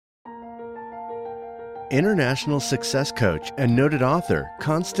International success coach and noted author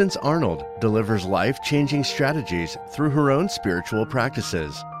Constance Arnold delivers life-changing strategies through her own spiritual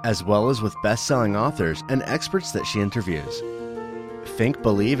practices, as well as with best-selling authors and experts that she interviews. Think,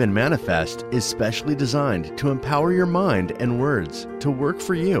 Believe, and Manifest is specially designed to empower your mind and words to work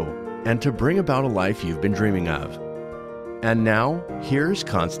for you and to bring about a life you've been dreaming of. And now, here's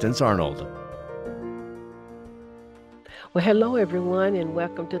Constance Arnold. Well, hello, everyone, and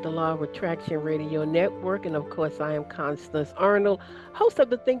welcome to the Law of Attraction Radio Network. And of course, I am Constance Arnold, host of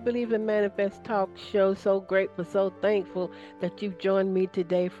the Think, Believe, and Manifest talk show. So grateful, so thankful that you've joined me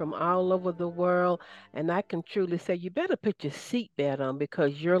today from all over the world. And I can truly say you better put your seatbelt on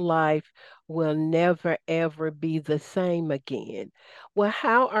because your life will never, ever be the same again. Well,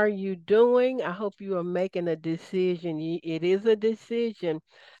 how are you doing? I hope you are making a decision. It is a decision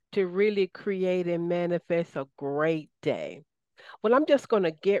to really create and manifest a great day. Well, I'm just going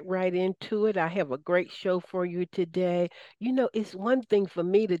to get right into it. I have a great show for you today. You know, it's one thing for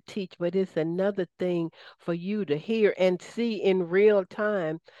me to teach, but it's another thing for you to hear and see in real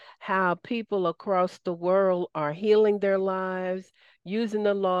time how people across the world are healing their lives, using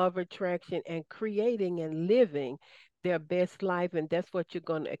the law of attraction, and creating and living their best life. And that's what you're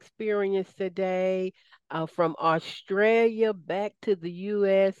going to experience today. From Australia back to the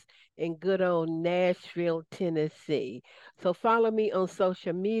U.S. in good old Nashville, Tennessee. So follow me on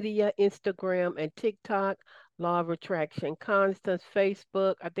social media, Instagram and TikTok, Law of Attraction, Constance,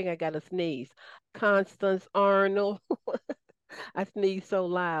 Facebook. I think I got a sneeze. Constance Arnold. I sneeze so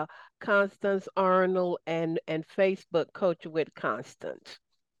loud. Constance Arnold and Facebook Coach with Constance.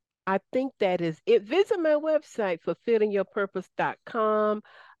 I think that is it. Visit my website, fulfillingyourpurpose.com.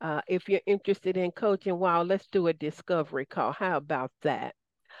 If you're interested in coaching, wow, let's do a discovery call. How about that?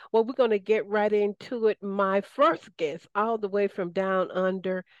 Well, we're going to get right into it. My first guest, all the way from down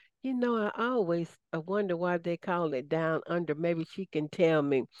under. You know, I always wonder why they call it down under. Maybe she can tell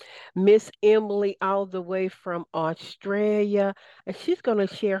me. Miss Emily, all the way from Australia, and she's going to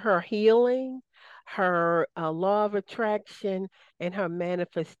share her healing, her law of attraction, and her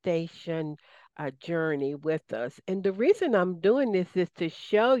manifestation journey with us. And the reason I'm doing this is to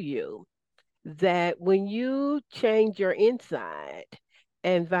show you that when you change your inside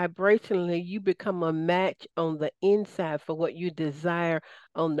and vibrationally you become a match on the inside for what you desire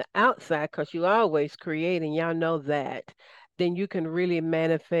on the outside, because you always create, and y'all know that, then you can really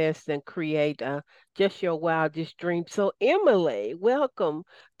manifest and create just your wildest dream. So, Emily, welcome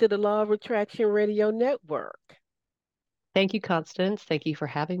to the Law of Attraction Radio Network. Thank you, Constance. Thank you for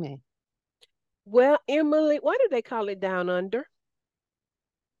having me. Well, Emily, why do they call it down under?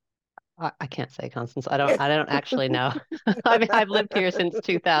 I can't say, Constance. I don't actually know. I mean, I've lived here since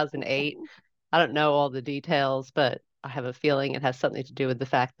 2008. I don't know all the details, but I have a feeling it has something to do with the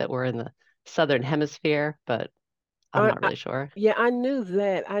fact that we're in the southern hemisphere, but I'm not really sure. Yeah, I knew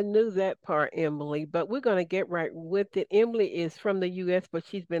that. I knew that part, Emily, but we're going to get right with it. Emily is from the U.S., but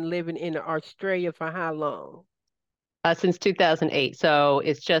she's been living in Australia for how long? Since 2008. So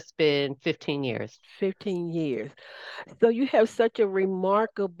it's just been 15 years. 15 years. So you have such a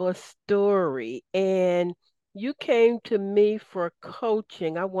remarkable story, and you came to me for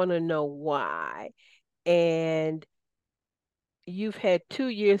coaching. I want to know why. And you've had 2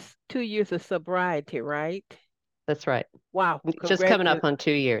 years of sobriety, right? That's right. Wow. Just coming up on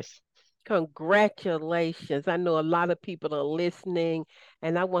 2 years. Congratulations. I know a lot of people are listening,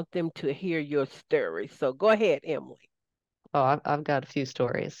 and I want them to hear your story. So go ahead, Emily. Oh, I've got a few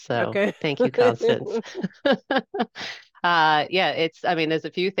stories. So Okay. thank you, Constance. I mean, there's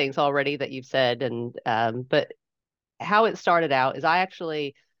a few things already that you've said, and but how it started out is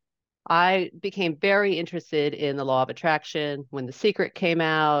I became very interested in the law of attraction when The Secret came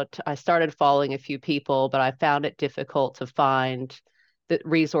out. I started following a few people, but I found it difficult to find the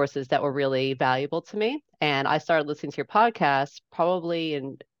resources that were really valuable to me. And I started listening to your podcast probably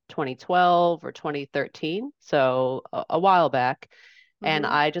in 2012 or 2013, so a while back. And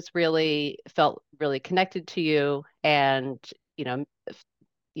Mm-hmm. I just really felt really connected to you. And, you know,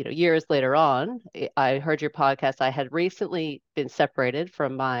 years later on, I heard your podcast. I had recently been separated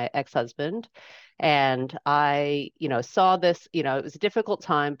from my ex-husband, and I, saw this, it was a difficult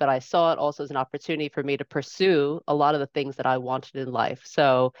time, but I saw it also as an opportunity for me to pursue a lot of the things that I wanted in life.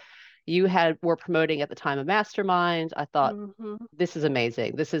 So were promoting at the time a mastermind. I thought, Mm-hmm. this is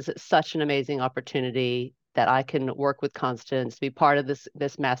amazing. This is such an amazing opportunity that I can work with Constance, be part of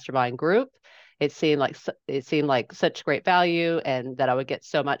this mastermind group. It seemed like such great value, and that I would get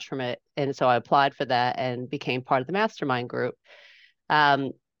so much from it. And so I applied for that and became part of the mastermind group.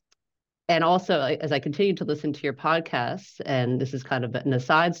 Um, and also, as I continued to listen to your podcasts, and this is kind of an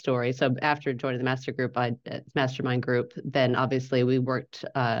aside story. So after joining the mastermind group, then obviously we worked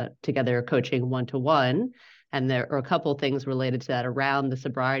together coaching one-to-one. And there are a couple of things related to that around the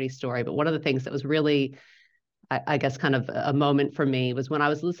sobriety story. But one of the things that was really, I guess, kind of a moment for me was when I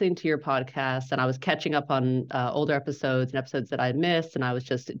was listening to your podcast and I was catching up on older episodes and episodes that I missed. And I was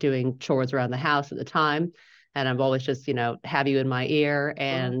just doing chores around the house at the time. And I've always just, have you in my ear.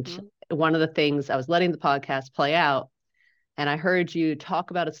 And one of the things, I was letting the podcast play out, and I heard you talk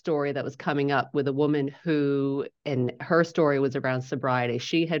about a story that was coming up with a woman who, and her story was around sobriety.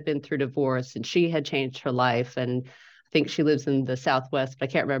 She had been through divorce and she had changed her life. And I think she lives in the Southwest, but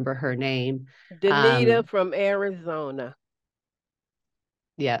I can't remember her name. Danita from Arizona.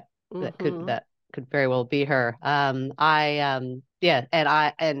 Yeah, that could very well be her. Yeah,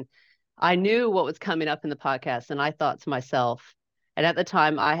 and I knew what was coming up in the podcast, and I thought to myself, and at the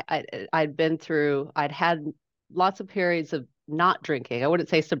time I'd had lots of periods of not drinking. I wouldn't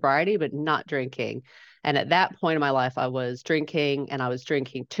say sobriety, but not drinking. And at that point in my life, I was drinking, and I was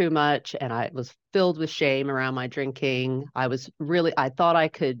drinking too much, and I was filled with shame around my drinking. I thought I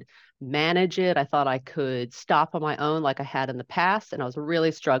could manage it. I thought I could stop on my own like I had in the past, and I was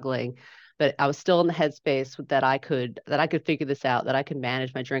really struggling. But I was still in the headspace that I could figure this out, that I could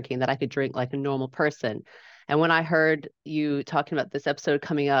manage my drinking, that I could drink like a normal person. And when I heard you talking about this episode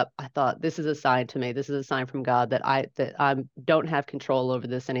coming up, I thought, this is a sign to me. This is a sign from God that I don't have control over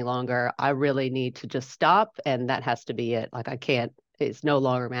this any longer. I really need to just stop, and that has to be it. Like I can't. It's no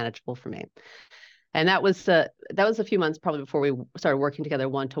longer manageable for me. And that was a few months probably before we started working together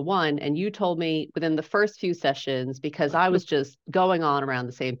one-to-one. And you told me within the first few sessions, because I was just going on around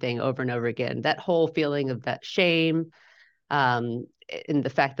the same thing over and over again, that whole feeling of that shame, and the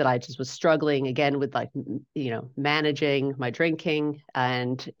fact that I just was struggling again with managing my drinking.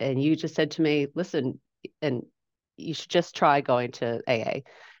 And you just said to me, listen, and you should just try going to AA.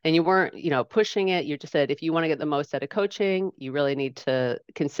 And you weren't, pushing it. You just said, if you want to get the most out of coaching, you really need to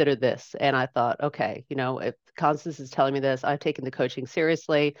consider this. And I thought, okay, if Constance is telling me this, I've taken the coaching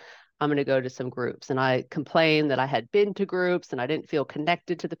seriously. I'm going to go to some groups. And I complained that I had been to groups and I didn't feel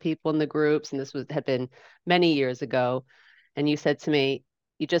connected to the people in the groups. And this had been many years ago. And you said to me,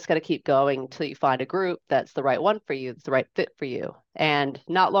 you just got to keep going until you find a group that's the right one for you, that's the right fit for you. And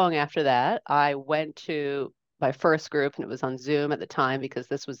not long after that, I went to my first group, and it was on Zoom at the time because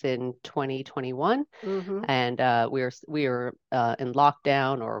this was in 2021, and we were in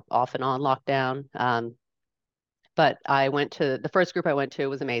lockdown, or off and on lockdown. But I went to the first group I went to.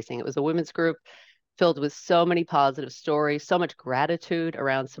 Was amazing. It was a women's group filled with so many positive stories, so much gratitude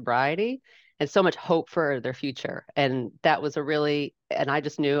around sobriety, and so much hope for their future. And that was and I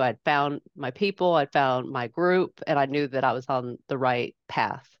just knew I'd found my people, I'd found my group, and I knew that I was on the right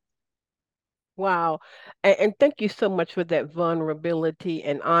path. Wow. And thank you so much for that vulnerability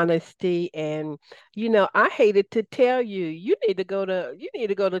and honesty. And I hated to tell you, you need to go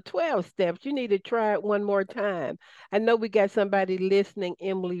to 12 steps. You need to try it one more time. I know we got somebody listening,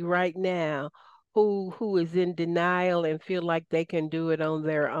 Emily, right now who is in denial and feel like they can do it on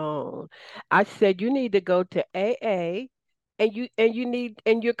their own. I said you need to go to AA, and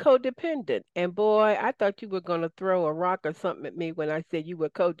you're codependent. And boy, I thought you were going to throw a rock or something at me when I said you were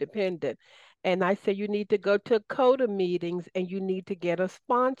codependent. And I said you need to go to CODA meetings and you need to get a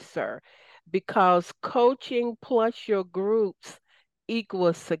sponsor, because coaching plus your groups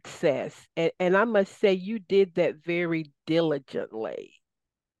equals success. And I must say you did that very diligently.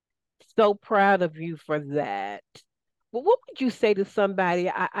 So proud of you for that. Well, what would you say to somebody?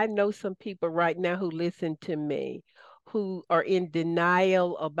 I know some people right now who listen to me who are in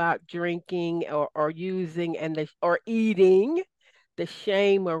denial about drinking or using or eating, the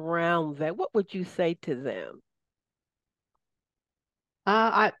shame around that. What would you say to them?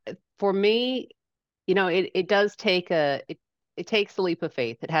 For me, it does take it takes a leap of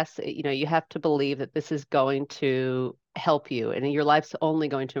faith. It has to, you have to believe that this is going to help you, and your life's only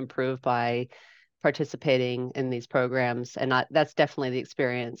going to improve by participating in these programs. And that's definitely the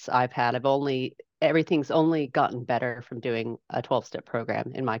experience I've had. Everything's only gotten better from doing a 12-step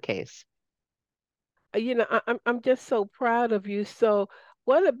program in my case. I'm just so proud of you. So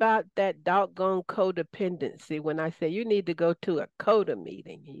what about that doggone codependency when I say you need to go to a CODA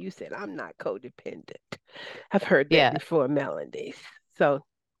meeting? And you said, I'm not codependent. I've heard that Yeah. before, Melanie. So,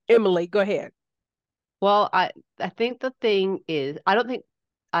 Emily, go ahead. Well, I think the thing is,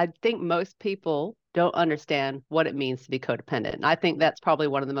 I think most people don't understand what it means to be codependent. And I think that's probably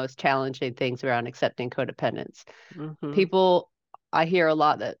one of the most challenging things around accepting codependence. Mm-hmm. I hear a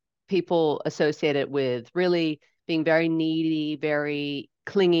lot that people associate it with really being very needy, very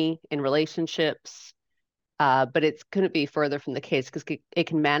clingy in relationships. But it's couldn't be further from the case because it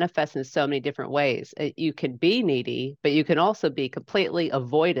can manifest in so many different ways. You can be needy, but you can also be completely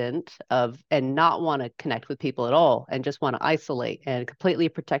avoidant of and not want to connect with people at all and just want to isolate and completely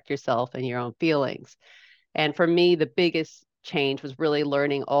protect yourself and your own feelings. And for me, the biggest change was really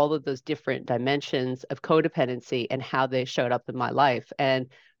learning all of those different dimensions of codependency and how they showed up in my life. And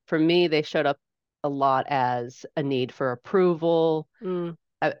for me, they showed up a lot as a need for approval, Mm.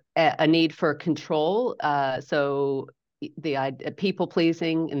 a need for control. So the people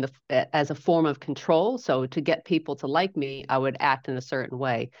pleasing in the as a form of control. So to get people to like me, I would act in a certain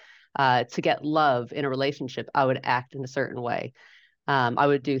way. To get love in a relationship, I would act in a certain way. I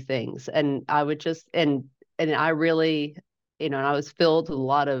would do things, and I would just and I really, and I was filled with a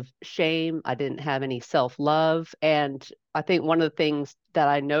lot of shame. I didn't have any self-love, and I think one of the things that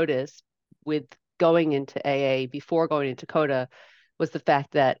I noticed with going into AA before going into Coda was the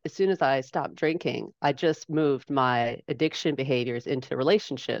fact that as soon as I stopped drinking, I just moved my addiction behaviors into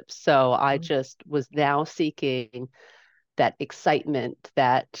relationships. So I just was now seeking that excitement,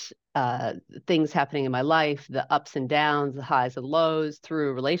 that things happening in my life, the ups and downs, the highs and lows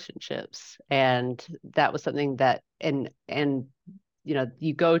through relationships. And that was something that, and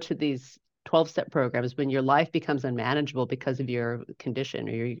you go to these 12-step programs when your life becomes unmanageable because of your condition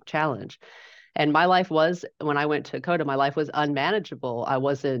or your challenge. And my life was, when I went to Coda, my life was unmanageable. I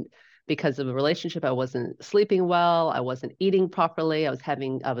wasn't, because of a relationship, I wasn't sleeping well. I wasn't eating properly. I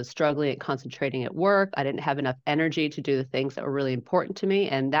was struggling at concentrating at work. I didn't have enough energy to do the things that were really important to me.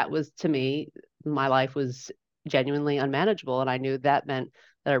 And that was, to me, my life was genuinely unmanageable. And I knew that meant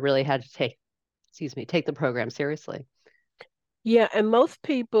that I really had to take the program seriously. Yeah, and most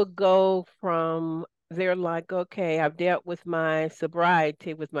people go from they're like, okay, I've dealt with my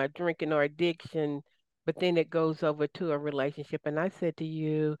sobriety, with my drinking or addiction, but then it goes over to a relationship. And I said to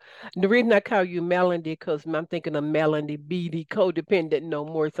you, the reason I call you Melody, because I'm thinking of Melody Beattie, codependent no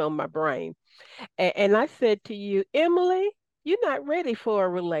more, it's on my brain. And I said to you, Emily, you're not ready for a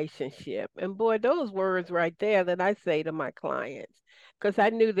relationship. And boy, those words right there that I say to my clients, because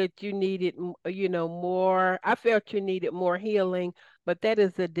I knew that you needed, more. I felt you needed more healing, but that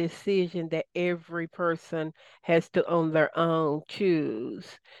is a decision that every person has to on their own choose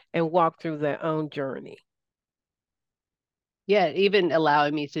and walk through their own journey. Yeah, even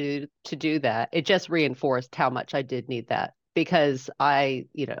allowing me to do that, it just reinforced how much I did need that because I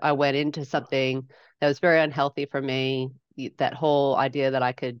went into something that was very unhealthy for me. That whole idea that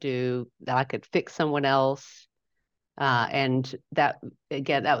I could fix someone else, and that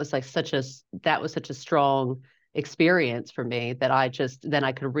again, that was such a strong experience for me that then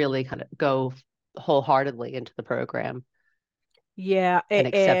I could really kind of go wholeheartedly into the program Yeah, and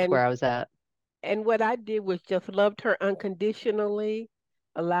accept where I was at. and what I did was just loved her unconditionally,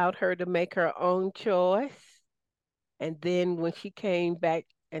 allowed her to make her own choice. And then when she came back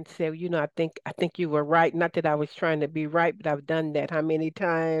and said, I think you were right. Not that I was trying to be right, but I've done that how many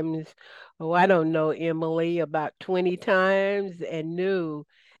times? Oh, I don't know, Emily, about 20 times and knew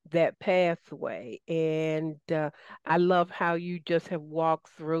that pathway. And I love how you just have walked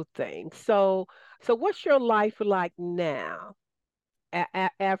through things. So what's your life like now?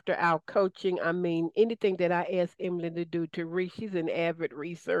 After our coaching, I mean, anything that I asked Emily to do to read, she's an avid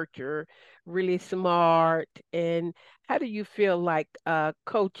researcher, really smart. And how do you feel like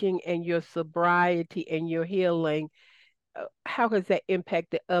coaching and your sobriety and your healing, how has that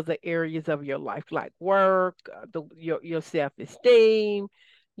impacted other areas of your life, like work, your self-esteem?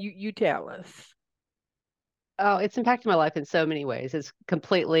 You tell us. Oh, it's impacted my life in so many ways. It's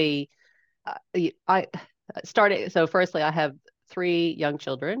completely I started. So, firstly, I have three young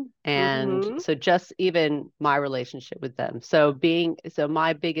children, and Mm-hmm. so just even my relationship with them. So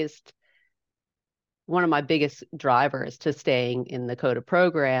my biggest one of my biggest drivers to staying in the CODA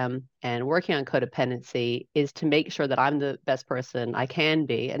program and working on codependency is to make sure that I'm the best person I can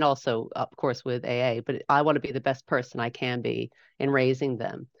be, and also, of course, with AA. But I want to be the best person I can be in raising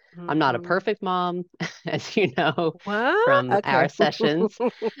them. I'm not a Mm-hmm. perfect mom, as you know What? from our Okay. sessions,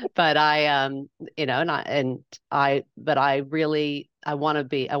 but but I really, I want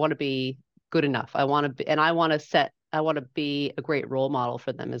to be good enough. I want to be a great role model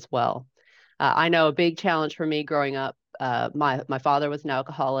for them as well. I know a big challenge for me growing up. My father was an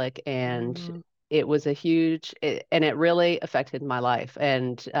alcoholic, and Mm-hmm. and it really affected my life.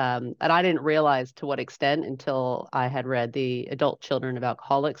 And I didn't realize to what extent until I had read the Adult Children of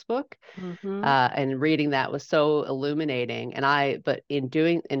Alcoholics book, Mm-hmm. and reading that was so illuminating. But in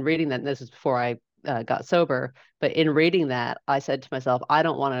reading that, and this is before I got sober, but in reading that, I said to myself, I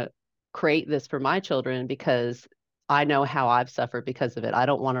don't want to. create this for my children because I know how I've suffered because of it. I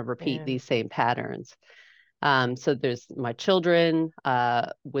don't want to repeat Yeah. these same patterns. So there's my children.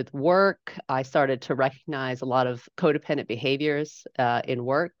 With work, I started to recognize a lot of codependent behaviors in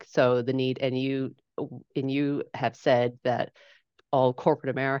work. So the need, and you have said that all corporate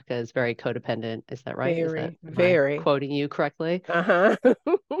America is very codependent. Is that right? Very, Am I very. quoting you correctly? Uh-huh.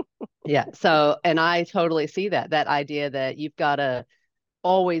 Yeah. So, and I totally see that idea that you've got to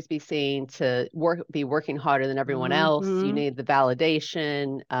always be seen to be working harder than everyone else. You Mm-hmm. need the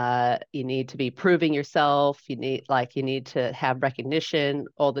validation. You need to be proving yourself. You need to have recognition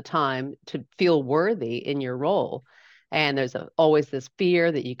all the time to feel worthy in your role. And there's always this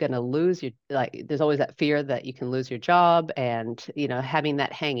fear that you're going to lose your, like, there's always that fear that you can lose your job, and, having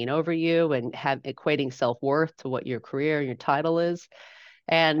that hanging over you and equating self-worth to what your career and your title is.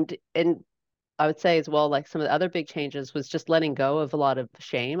 And I would say as well, like some of the other big changes was just letting go of a lot of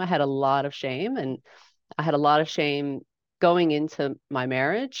shame. I had a lot of shame, and I had a lot of shame going into my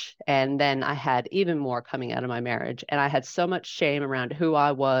marriage. And then I had even more coming out of my marriage. And I had so much shame around who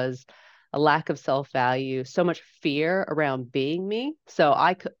I was, a lack of self-value, so much fear around being me. So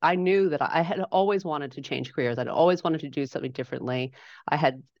I knew that I had always wanted to change careers. I'd always wanted to do something differently.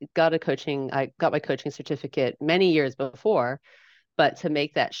 I got my coaching certificate many years before, but to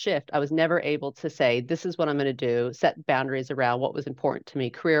make that shift, I was never able to say, this is what I'm going to do, set boundaries around what was important to me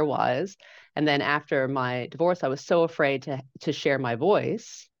career wise. And then after my divorce, I was so afraid to share my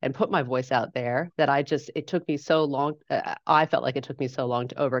voice and put my voice out there that it took me so long. I felt like it took me so long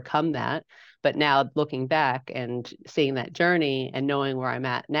to overcome that. But now looking back and seeing that journey and knowing where I'm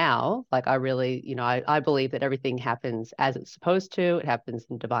at now, like I really, I believe that everything happens as it's supposed to. It happens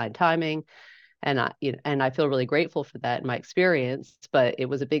in divine timing, and I feel really grateful for that in my experience, but it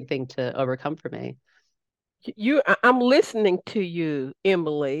was a big thing to overcome for me. I'm listening to you,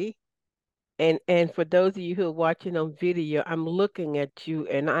 Emily. And for those of you who are watching on video, I'm looking at you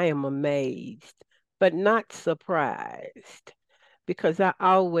and I am amazed, but not surprised because I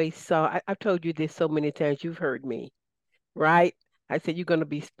always saw, I've told you this so many times, you've heard me, right? I said you're going to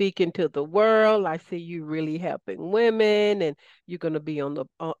be speaking to the world. I see you really helping women, and you're going to be on the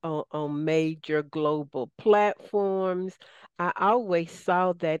on major global platforms. I always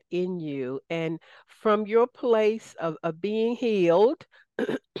saw that in you, and from your place of being healed,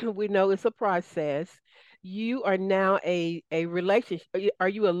 we know it's a process. You are now a relationship. Are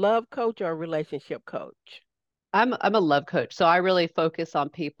you a love coach or a relationship coach? I'm a love coach. So I really focus on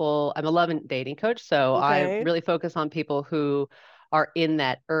people. I'm a love and dating coach. So I Okay. really focus on people who are in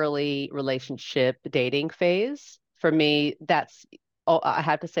that early relationship dating phase. For me, I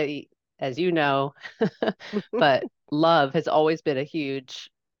have to say, as you know, but love has always been a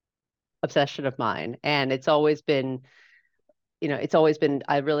huge obsession of mine. And I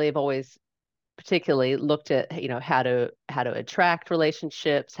really have always particularly looked at how to attract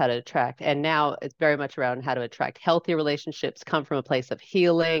relationships, how to attract, and now it's very much around how to attract healthy relationships, come from a place of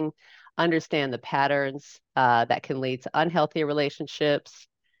healing, understand the patterns that can lead to unhealthy relationships.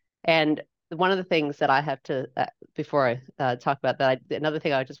 And one of the things that I have to before I talk about that, another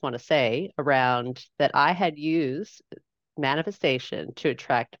thing I just want to say around that, I had used manifestation to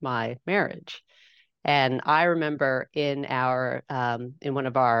attract my marriage. And I remember in one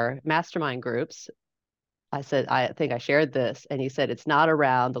of our mastermind groups, I said, I think I shared this, and he said, it's not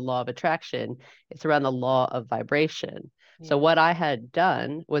around the law of attraction, it's around the law of vibration. So Yeah. what I had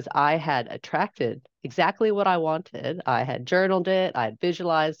done was I had attracted exactly what I wanted. I had journaled it, I had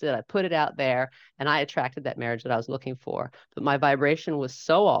visualized it, I put it out there, and I attracted that marriage that I was looking for. But my vibration was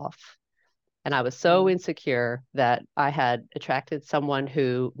so off, and I was so Mm. insecure that I had attracted someone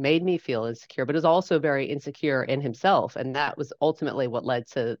who made me feel insecure, but is also very insecure in himself. And that was ultimately what led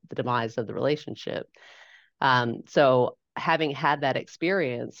to the demise of the relationship. So having had that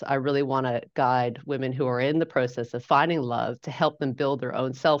experience, I really want to guide women who are in the process of finding love to help them build their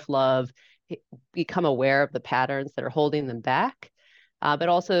own self-love, become aware of the patterns that are holding them back, but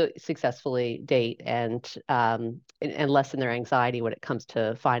also successfully date and lessen their anxiety when it comes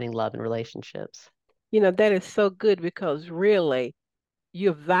to finding love in relationships. That is so good because really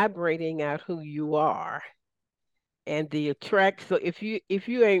you're vibrating out who you are and the attract. So if you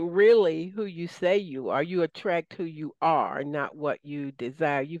ain't really who you say you are, you attract who you are, not what you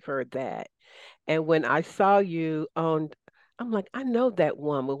desire. You've heard that. And when I saw you on, I'm like, I know that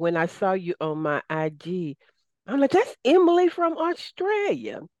woman. When I saw you on my IG, I'm like, that's Emily from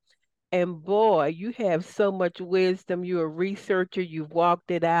Australia. And boy, you have so much wisdom. You're a researcher, you've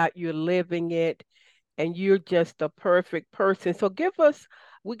walked it out, you're living it, and you're just a perfect person. So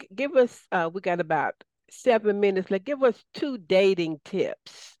we got about 7 minutes. Like, give us two dating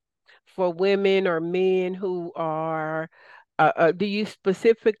tips for women or men who are, do you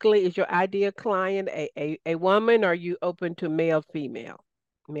specifically, is your ideal client a woman, or are you open to male, female,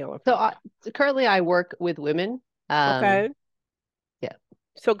 male or So female? currently I work with women. Okay. Yeah.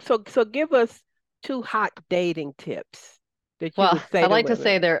 So give us two hot dating tips that you Well, would say I to like to women.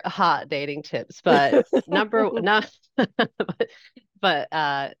 say they're hot dating tips, but number no,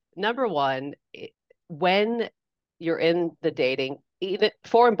 number one, when you're in the dating, even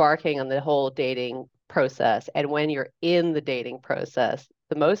before embarking on the whole dating process, and when you're in the dating process,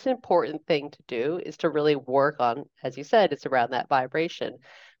 the most important thing to do is to really work on, as you said, it's around that vibration.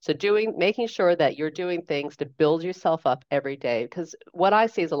 So making sure that you're doing things to build yourself up every day. Because what I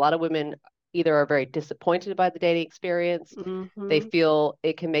see is a lot of women either are very disappointed by the dating experience. They Mm-hmm. feel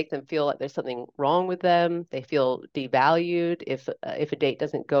it can make them feel like there's something wrong with them. They feel devalued if a date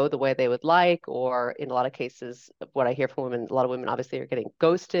doesn't go the way they would like, or in a lot of cases, what I hear from women, a lot of women obviously are getting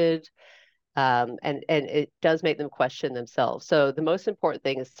ghosted, and it does make them question themselves. So the most important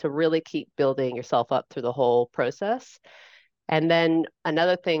thing is to really keep building yourself up through the whole process. And then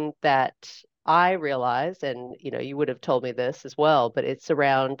another thing that I realized, and you would have told me this as well, but it's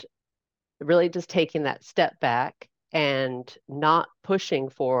around really just taking that step back and not pushing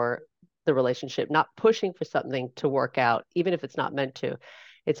for the relationship, not pushing for something to work out, even if it's not meant to.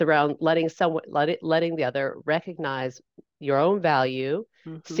 It's around letting the other recognize your own value,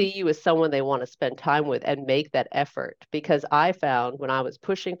 Mm-hmm. see you as someone they want to spend time with, and make that effort. Because I found when I was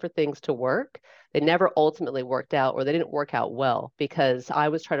pushing for things to work, they never ultimately worked out, or they didn't work out well because I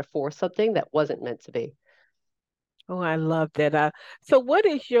was trying to force something that wasn't meant to be. Oh, I love that. So what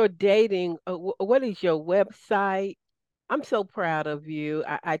is your dating, what is your website? I'm so proud of you.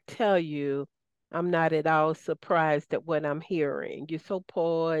 I tell you, I'm not at all surprised at what I'm hearing. You're so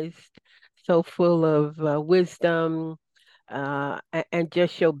poised, so full of wisdom, and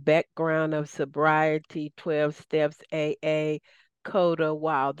just your background of sobriety, 12 steps, AA, CODA.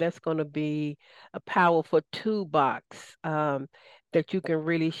 Wow, that's going to be a powerful toolbox that you can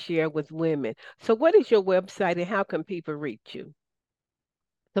really share with women. So, what is your website and how can people reach you?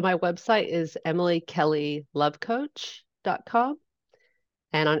 So my website is emilykellylovecoach.com.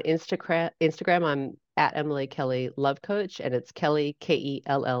 And on Instagram, I'm at Emily Kelly Love Coach, and it's Kelly Kelley.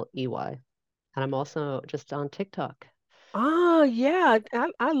 And I'm also just on TikTok. Oh, yeah,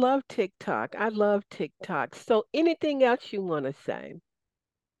 I love TikTok. I love TikTok. So, anything else you want to say?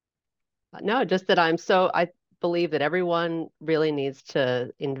 No, just that I believe that everyone really needs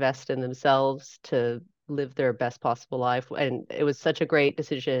to invest in themselves to live their best possible life. And it was such a great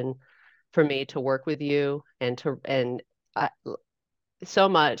decision for me to work with you and I, so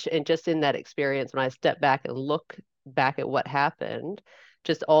much. And just in that experience, when I step back and look back at what happened,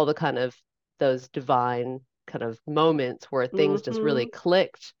 just all the kind of those divine kind of moments where things just really Mm-hmm.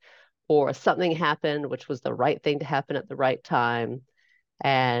 clicked, or something happened, which was the right thing to happen at the right time.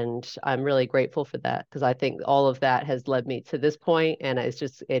 And I'm really grateful for that because I think all of that has led me to this point, and I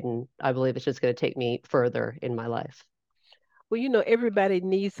believe it's just going to take me further in my life. Well, everybody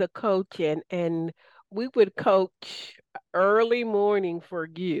needs a coach, and we would coach early morning for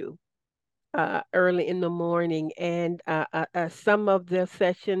you, early in the morning, and some of the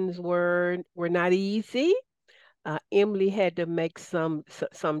sessions were not easy. Emily had to make some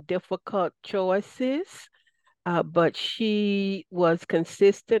difficult choices, but she was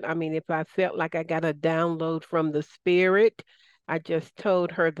consistent. I mean, if I felt like I got a download from the spirit, I just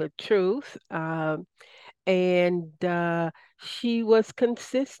told her the truth. And she was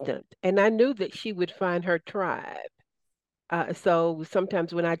consistent. And I knew that she would find her tribe. So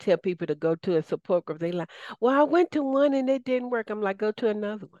sometimes when I tell people to go to a support group, they like, well, I went to one and it didn't work. I'm like, go to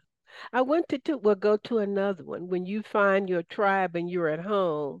another one. I went to two, well, go to another one. When you find your tribe and you're at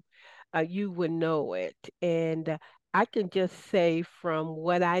home, you will know it. And I can just say from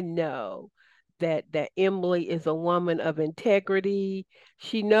what I know that Emily is a woman of integrity.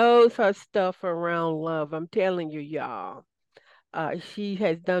 She knows her stuff around love. I'm telling you, y'all. She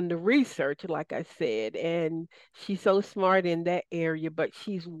has done the research, like I said, and she's so smart in that area, but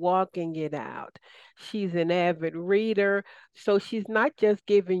she's walking it out. She's an avid reader, so she's not just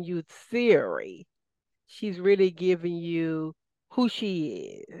giving you theory, she's really giving you who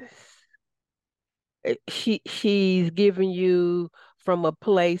she is. She's giving you from a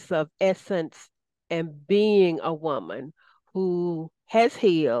place of essence and being a woman who has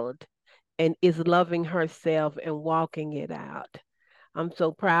healed and is loving herself and walking it out. I'm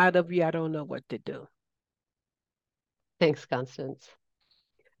so proud of you. I don't know what to do. Thanks, Constance.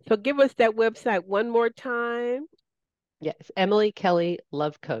 So give us that website one more time. Yes, Emily Kelly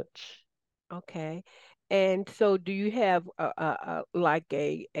Love Coach. Okay. And so, do you have like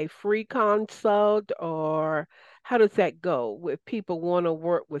a free consult, or how does that go if people want to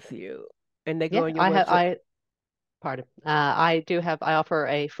work with you and they go Yeah, on your I have website? I pardon. I offer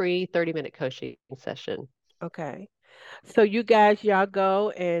a free 30-minute coaching session. Okay. So you guys, y'all go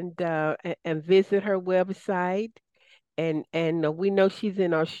and visit her website. And we know she's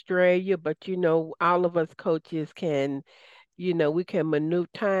in Australia, but all of us coaches can, we can maneuver.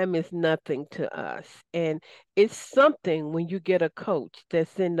 Time is nothing to us. And it's something when you get a coach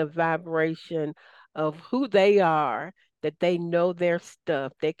that's in the vibration of who they are, that they know their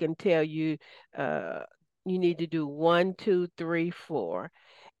stuff. They can tell you, uh, you need to do one, two, three, four,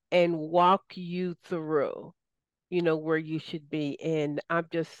 and walk you through, where you should be. And I'm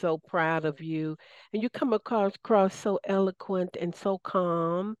just so proud of you. And you come across so eloquent and so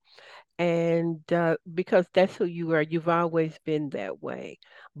calm. And because that's who you are, you've always been that way.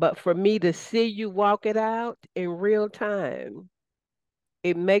 But for me to see you walk it out in real time,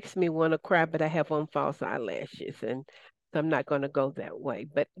 it makes me want to cry, but I have on false eyelashes, and so I'm not going to go that way.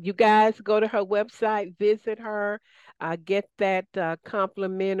 But you guys go to her website, visit her, get that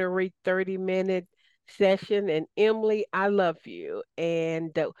complimentary 30-minute session. And Emily, I love you.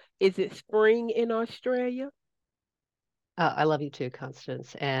 And is it spring in Australia? I love you too,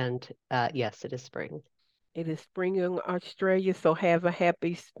 Constance. And yes, it is spring. It is spring in Australia, so have a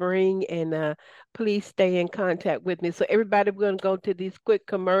happy spring, and please stay in contact with me. So everybody, we're going to go to these quick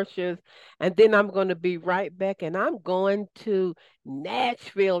commercials, and then I'm going to be right back, and I'm going to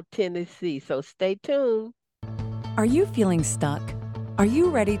Nashville, Tennessee. So stay tuned. Are you feeling stuck? Are you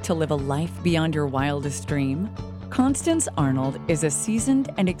ready to live a life beyond your wildest dream? Constance Arnold is a seasoned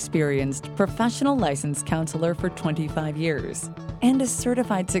and experienced professional licensed counselor for 25 years and a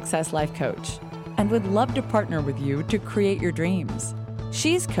certified success life coach, and would love to partner with you to create your dreams.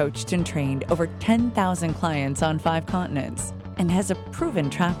 She's coached and trained over 10,000 clients on 5 continents and has a proven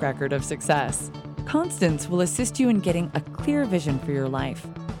track record of success. Constance will assist you in getting a clear vision for your life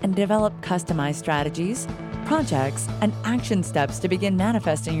and develop customized strategies, projects, and action steps to begin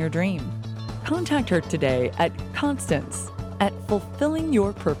manifesting your dream. Contact her today at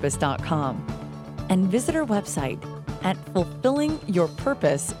constance@fulfillingyourpurpose.com and visit her website at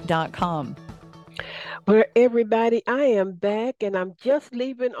fulfillingyourpurpose.com. Well, everybody, I am back, and I'm just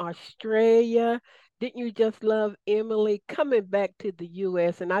leaving Australia. Didn't you just love Emily coming back to the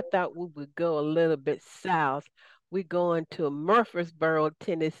U.S.? And I thought we would go a little bit south. We're going to Murfreesboro,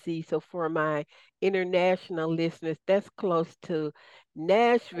 Tennessee. So for my international listeners, that's close to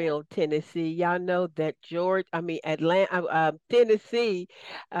Nashville, Tennessee. Y'all know that Atlanta, Tennessee,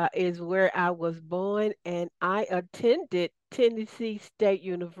 is where I was born, and I attended Tennessee State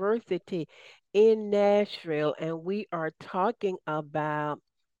University in Nashville, and we are talking about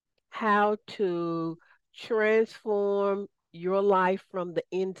how to transform your life from the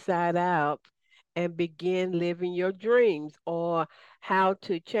inside out and begin living your dreams, or how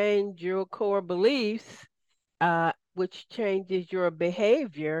to change your core beliefs, which changes your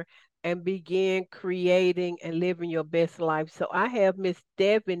behavior, and begin creating and living your best life. So I have Miss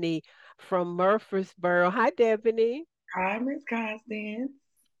Devaney from Murfreesboro. Hi, Devaney. Hi, Miss Constance.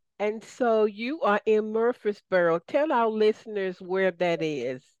 And so you are in Murfreesboro. Tell our listeners where that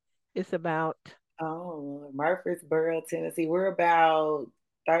is. It's about. Oh, Murfreesboro, Tennessee. We're about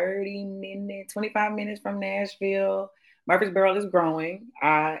 30 minutes, 25 minutes from Nashville. Murfreesboro is growing.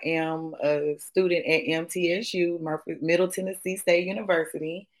 I am a student at MTSU, Middle Tennessee State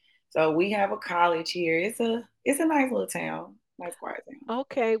University. So we have a college here. It's a nice little town, nice quiet town.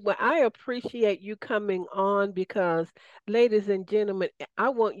 Okay, well, I appreciate you coming on because, ladies and gentlemen, I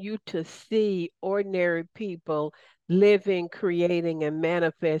want you to see ordinary people living, creating, and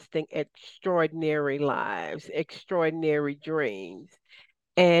manifesting extraordinary lives, extraordinary dreams.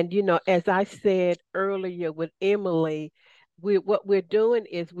 And, as I said earlier with Emily, what we're doing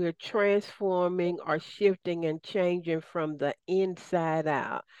is we're transforming or shifting and changing from the inside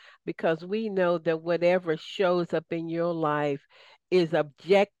out, because we know that whatever shows up in your life is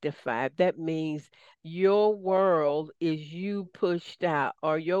objectified. That means your world is you pushed out,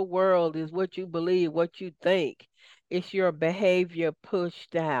 or your world is what you believe, what you think. It's your behavior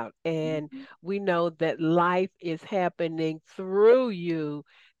pushed out. And Mhm. we know that life is happening through you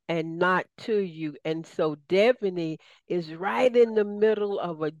and not to you. And so Devaney is right in the middle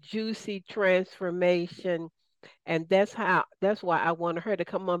of a juicy transformation. And that's why I want her to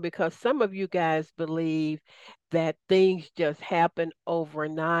come on, because some of you guys believe that things just happen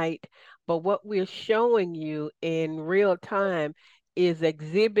overnight. But what we're showing you in real time is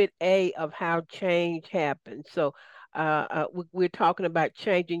exhibit A of how change happens. So We're talking about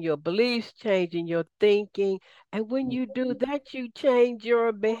changing your beliefs, changing your thinking. And when you do that, you change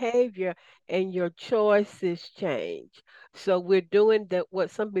your behavior and your choices change. So we're doing that,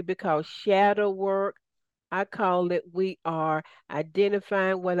 what some people call shadow work. I call it, we are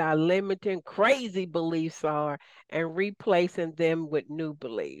identifying what our limiting, crazy beliefs are and replacing them with new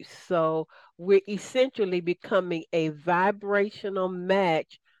beliefs. So we're essentially becoming a vibrational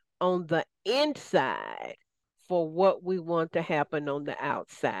match on the inside for what we want to happen on the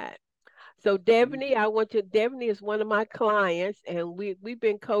outside. So Devaney, Devaney is one of my clients, and we've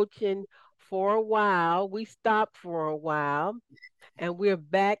been coaching for a while. We stopped for a while, and we're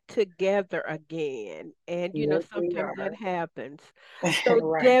back together again. And Yes, we sometimes that are. happens. So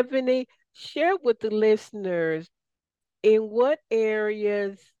Right. Devaney, share with the listeners, in what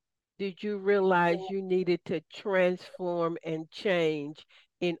areas did you realize you needed to transform and change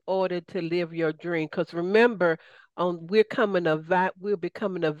in order to live your dream? Because remember, we're becoming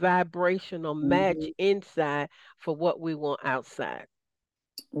a vibrational match Mhm. inside for what we want outside.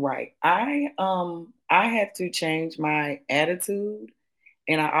 Right. I had to change my attitude,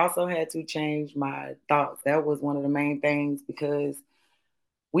 and I also had to change my thoughts. That was one of the main things, because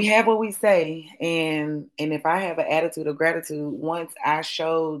we have what we say, and if I have an attitude of gratitude, once I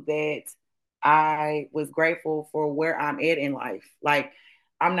showed that I was grateful for where I'm at in life, like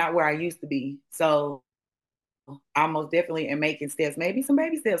I'm not where I used to be. So I most definitely am making steps, maybe some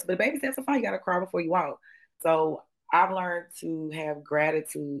baby steps, but baby steps are fine. You got to crawl before you walk. So I've learned to have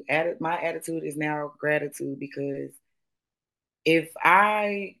gratitude. My attitude is now gratitude, because if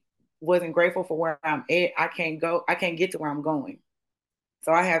I wasn't grateful for where I'm at, I can't get to where I'm going.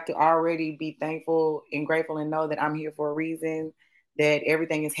 So I have to already be thankful and grateful and know that I'm here for a reason, that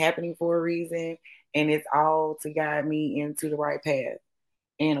everything is happening for a reason, and it's all to guide me into the right path.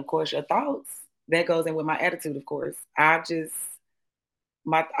 And of course, your thoughts, that goes in with my attitude, of course. I feel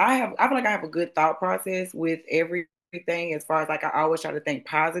like I have a good thought process with everything, as far as like I always try to think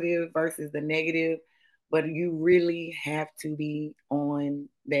positive versus the negative, but you really have to be on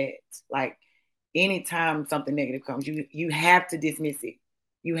that. Like anytime something negative comes, you have to dismiss it.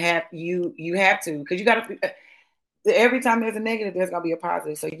 You have to, because you got to. Every time there's a negative, there's gonna be a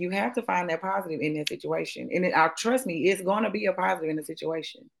positive. So you have to find that positive in that situation, and trust me, it's gonna be a positive in the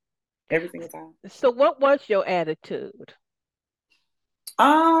situation every single time. So what was your attitude?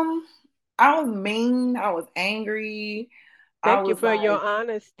 Um, I was mean. I was angry. I Thank you was for your like,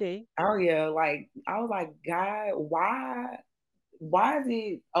 honesty. oh yeah, like I was like, God, why is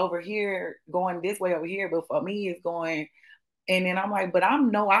it over here going this way over here, but for me it's going. And then I'm like, but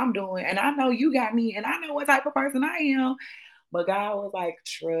I'm doing, and I know you got me, and I know what type of person I am. But God was like,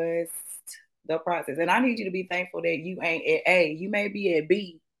 trust the process. And I need you to be thankful that you ain't at A. You may be at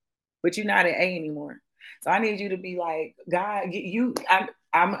B, but you're not at A anymore. So I need you to be like, God,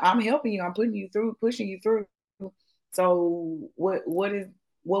 I'm helping you. I'm putting you through, pushing you through. So what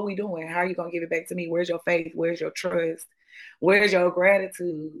we doing? How are you gonna give it back to me? Where's your faith? Where's your trust? Where's your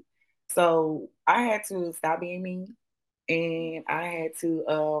gratitude? So I had to stop being mean, and I had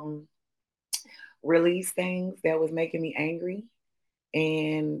to release things that was making me angry.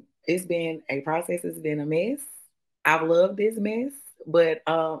 And it's been a process. It's been a mess. I've loved this mess, but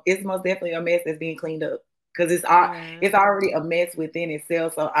it's most definitely a mess that's being cleaned up, because Yeah. it's already a mess within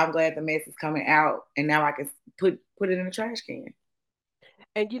itself. So I'm glad the mess is coming out, and now I can put it in the trash can.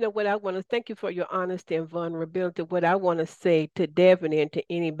 And you know what, I want to thank you for your honesty and vulnerability. What I want to say to Devin and to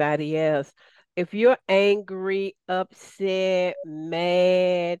anybody else, if you're angry, upset,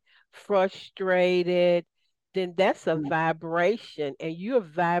 mad, frustrated, then that's a Mm. vibration and you're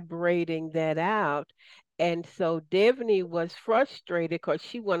vibrating that out. And so Devney was frustrated because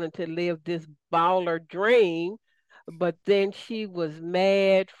she wanted to live this baller dream, but then she was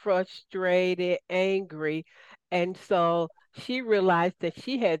mad, frustrated, angry. And so she realized that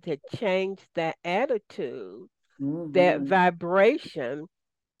she had to change that attitude, that Mm-hmm. vibration,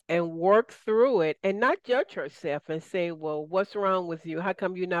 and work through it and not judge herself and say, well, what's wrong with you? How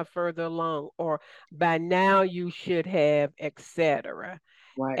come you're not further along? Or by now you should have, etc.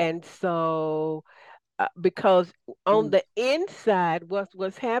 Right. And so, because on Mm. the inside,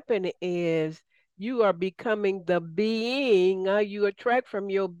 what's happening is you are becoming the being you attract from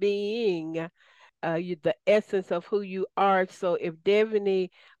your being, the essence of who you are. So if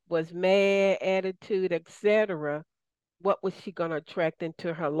Devaney was mad, attitude, etc., what was she going to attract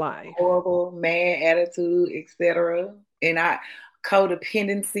into her life? Horrible, mad attitude, etc. And I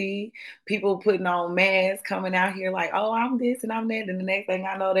codependency, people putting on masks, coming out here like, oh, I'm this and I'm that, and the next thing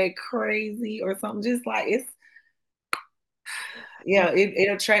I know, they're crazy or something. Just like it's yeah,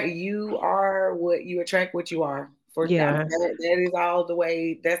 it attract. You are what you attract, what you are. Yeah. that is all the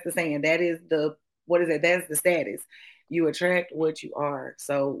way. That's the saying. That is the what is it? That's the status. You attract what you are.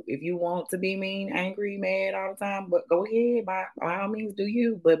 So if you want to be mean, angry, mad all the time, but go ahead by all means do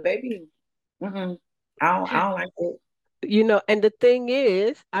you. But baby, mm-mm, I don't like it. And the thing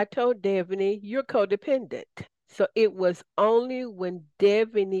is, I told Devaney, you're codependent. So it was only when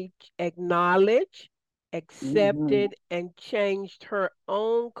Devaney acknowledged, Mm-hmm. accepted, and changed her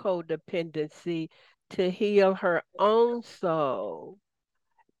own codependency to heal her own soul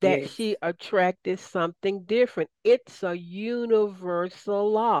that Yes. she attracted something different. It's a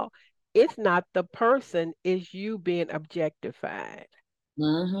universal law. It's not the person, it's you being objectified.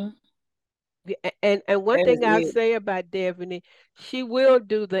 Mm-hmm. And one That is thing I'll it. say about Devaney, she will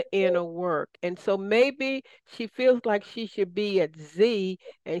do the inner work. And so maybe she feels like she should be at Z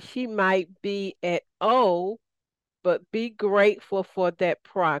and she might be at O, but be grateful for that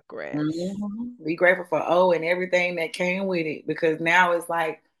progress. Be grateful for O and everything that came with it because now it's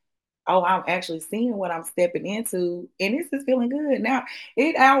like, oh, I'm actually seeing what I'm stepping into, and this is feeling good. Now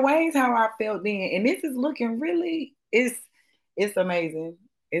it outweighs how I felt then, and this is looking really it's amazing.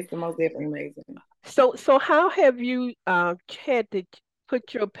 It's the most definitely amazing. So how have you had to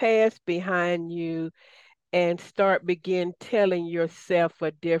put your past behind you and start begin telling yourself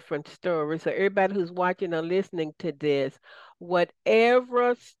a different story? So everybody who's watching or listening to this,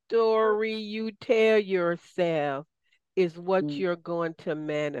 whatever story you tell yourself is what you're going to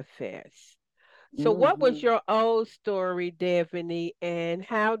manifest. So what was Mm-hmm. your old story, Devaney, and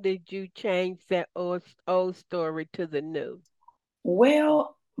how did you change that old story to the new?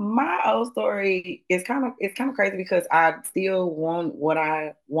 Well, my old story is kind of crazy because I still want what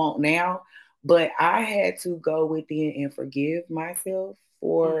I want now, but I had to go within and forgive myself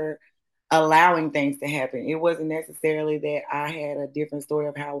Mm. for allowing things to happen. It wasn't necessarily that I had a different story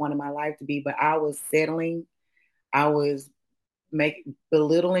of how I wanted my life to be, but I was settling. I was make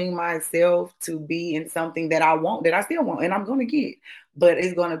belittling myself to be in something that I want, that I still want, and I'm going to get, but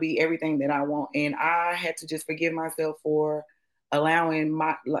it's going to be everything that I want. And I had to just forgive myself for allowing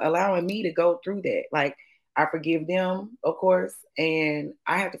me to go through that. Like I forgive them, of course, and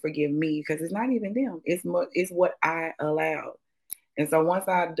I have to forgive me because it's not even them. It's what I allowed. And so once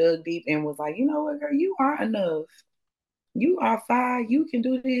I dug deep and was like, you know what, girl, you are enough. You are fine. You can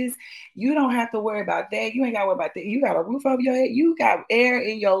do this. You don't have to worry about that. You ain't got to worry about that. You got a roof over your head. You got air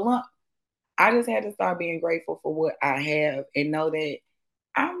in your lung. I just had to start being grateful for what I have and know that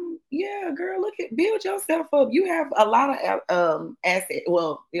yeah, girl, look build yourself up. You have a lot of assets.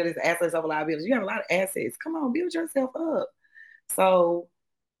 Well, it is assets over liabilities. You have a lot of assets. Come on, build yourself up. So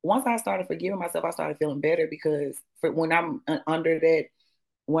once I started forgiving myself, I started feeling better because when I'm under that,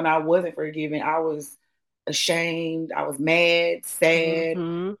 when I wasn't forgiving, I was ashamed, I was mad, sad,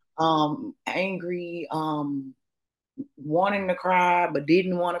 Mm-hmm. angry, wanting to cry but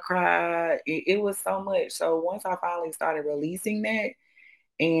didn't want to cry. It was so much. So once I finally started releasing that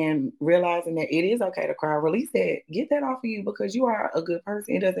and realizing that it is okay to cry, release that, get that off of you because you are a good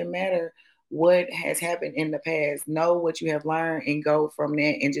person. It doesn't matter what has happened in the past. Know what you have learned and go from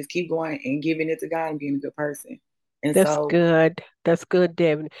that and just keep going and giving it to God and being a good person. And That's so, good. That's good,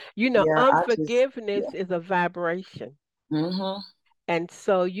 Devaney. yeah, I just, Unforgiveness yeah. is a vibration. Mm-hmm. And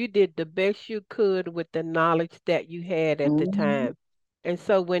so you did the best you could with the knowledge that you had at the Mm-hmm. time. And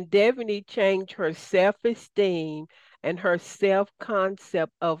so when Devaney changed her self-esteem and her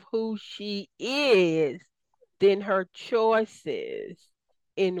self-concept of who she is, then her choices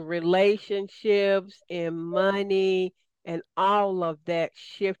in relationships, in money, and all of that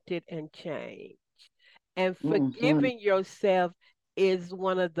shifted and changed. And Mm-hmm. forgiving yourself is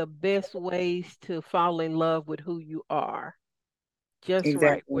one of the best ways to fall in love with who you are, just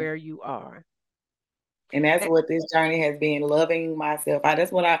right Exactly. where you are. And that's And what this journey has been, loving myself.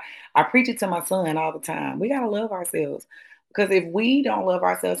 That's what I preach it to my son all the time. We gotta love ourselves. Because if we don't love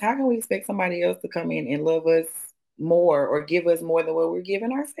ourselves, how can we expect somebody else to come in and love us more or give us more than what we're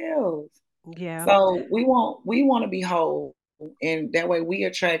giving ourselves? yeah, So we want to be whole, and that way we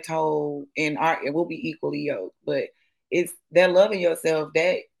attract whole, and our it will be equally yoked. But it's that loving yourself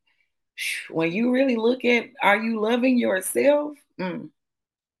that when you really look at, are you loving yourself?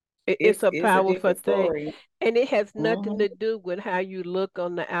 it's a It's a powerful different thing. story. And it has nothing Mm-hmm. to do with how you look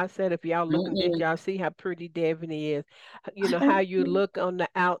on the outside. If y'all looking, did Mm-mm. y'all see how pretty Devaney is? How you look on the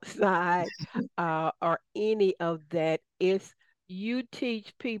outside, or any of that. It's you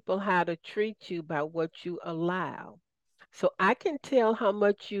teach people how to treat you by what you allow. So I can tell how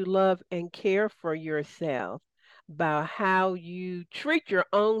much you love and care for yourself by how you treat your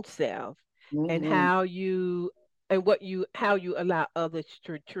own self and Mm-hmm. how you and how you allow others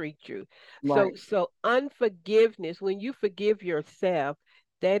to treat you. Right. So unforgiveness, when you forgive yourself,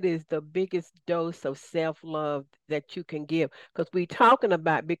 that is the biggest dose of self-love that you can give, because we're talking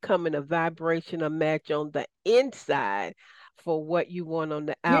about becoming a vibrational match on the inside for what you want on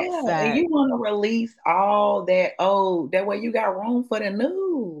the Yeah, and outside. you want to release all that old. That way you got room for the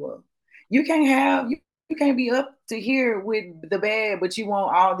new. You can't have you can't be up to here with the bad, but you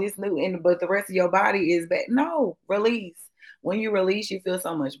want all this new, and but the rest of your body is bad. No, release. When you release, you feel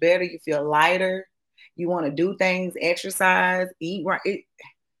so much better. You feel lighter. You want to do things, exercise, eat right.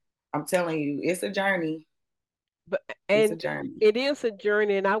 I'm telling you, it's a journey. But It's a and journey. it is a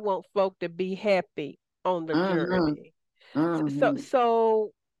journey, and I want folk to be happy on the Mm-hmm. journey. So, Mm-hmm.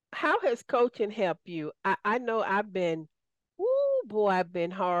 so how has coaching helped you? I know I've been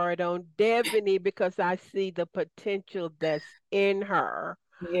hard on Devaney because I see the potential that's in her,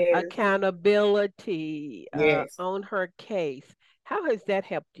 Yes. accountability Yes. on her case. How has that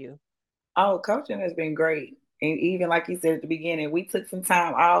helped you? Oh, coaching has been great. And even like you said at the beginning, we took some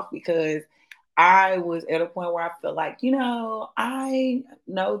time off because I was at a point where I felt like, I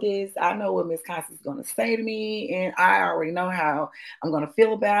know this. I know what Miss Constance is going to say to me, and I already know how I'm going to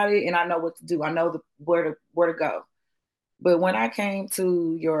feel about it, and I know what to do. I know where to go. But when I came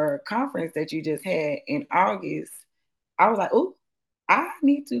to your conference that you just had in August, I was like, "Oh, I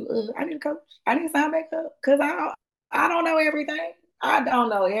need a coach. I need to sign back up because I don't know everything. I don't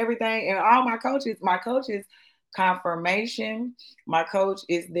know everything, and all my coaches confirmation. My coach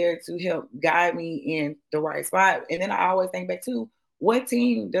is there to help guide me in the right spot. And then I always think back to what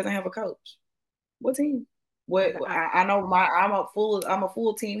team doesn't have a coach? What team? What But I know I'm a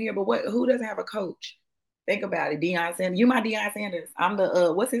full team here, but who doesn't have a coach? Think about it, Deion Sanders. You my Deion Sanders. I'm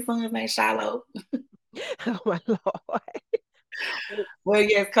the what's his son's name? Shiloh. oh my Lord. Well,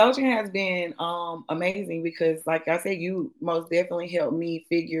 yes, coaching has been amazing because, like I said, you most definitely helped me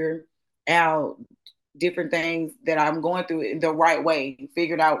figure out different things that I'm going through in the right way,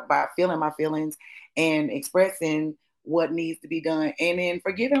 figured out by feeling my feelings and expressing what needs to be done, and then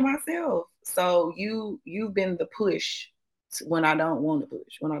forgiving myself. So you've been the push when I don't want to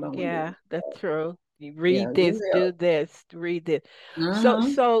push, when I don't want to do Yeah, it. that's true. You Yeah, read you this, do help. this, read this. So,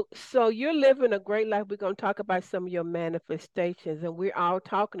 Mm-hmm. so you're living a great life. We're going to talk about some of your manifestations, and we're all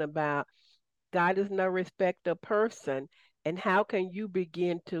talking about God is no respecter of person. And how can you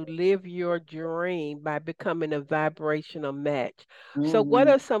begin to live your dream by becoming a vibrational match? So, what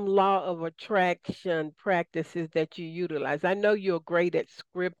Mm-hmm. are some law of attraction practices that you utilize? I know you're great at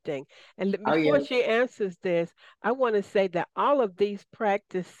scripting. And Oh before yeah, she answers this, I want to say that all of these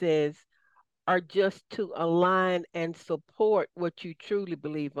practices are just to align and support what you truly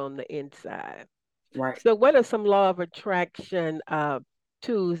believe on the inside. right. So, what are some law of attraction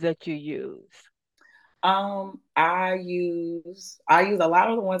tools that you use? I use a lot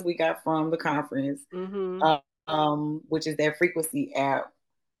of the ones we got from the conference, Mm-hmm. which is their frequency app,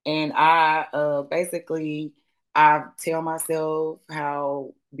 and I basically I tell myself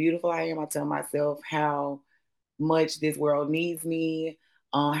how beautiful I am. I tell myself how much this world needs me,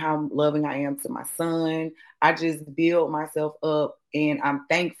 how loving I am to my son. I just build myself up, and I'm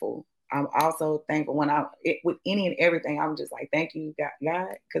thankful. I'm also thankful with any and everything. I'm just like, thank you,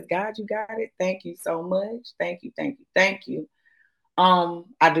 God, because God, you got it. Thank you so much. Thank you, thank you, thank you.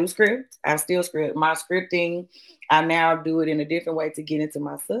 I do script. I still script. My scripting, I now do it in a different way to get into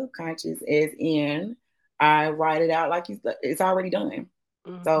my subconscious, as in I write it out like it's already done.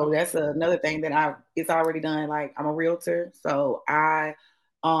 So Mm-hmm. that's another thing that it's already done. Like I'm a realtor, so I'm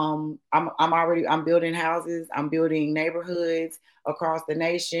building houses, I'm building neighborhoods across the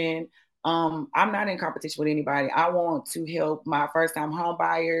nation. I'm not in competition with anybody. I want to help my first time home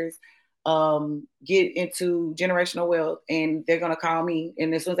buyers get into generational wealth, and they're gonna call me.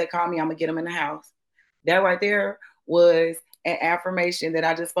 And as soon as they call me, I'm gonna get them in the house. That right there was an affirmation that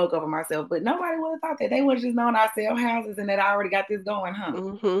I just spoke over myself. But nobody would have thought that. They would have just known I sell houses and that I already got this going, huh?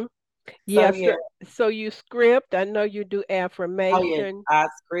 Mm-hmm. So Yeah, yeah. so you script. I know you do Oh yes. affirmation. I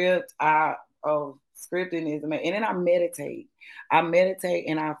script. Scripting is amazing. And then I meditate. I meditate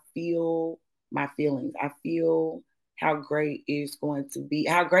and I feel my feelings. I feel how great it's going to be,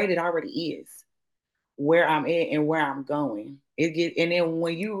 how great it already is, where I'm at and where I'm going. And then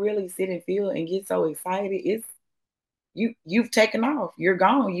when you really sit and feel and get so excited, it's you've taken off. You're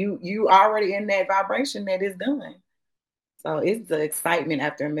gone. You already in that vibration that is done. So it's the excitement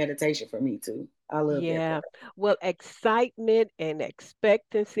after meditation for me too. I love that Yeah. part. Well, excitement and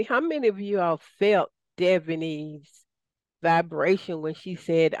expectancy. How many of you all felt Devaney's vibration when she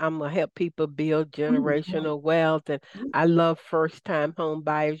said, I'm going to help people build Mhm. generational wealth. And I love first time home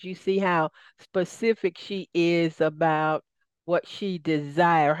buyers. You see how specific she is about what she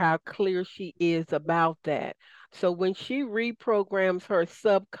desires, how clear she is about that. So when she reprograms her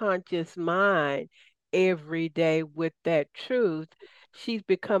subconscious mind every day with that truth, she's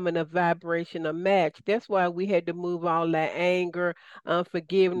becoming a vibrational match. That's why we had to move all that anger,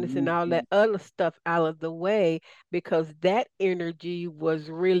 unforgiveness, and all Mhm. that other stuff out of the way because that energy was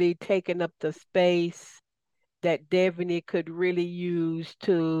really taking up the space that Devaney could really use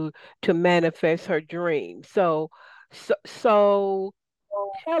to manifest her dream. So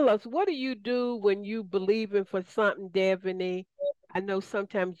tell us, what do you do when you believing for something, Devaney? I know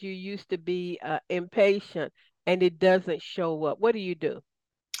sometimes you used to be impatient and it doesn't show up. What do you do?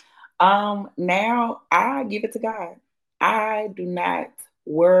 Now I give it to God. I do not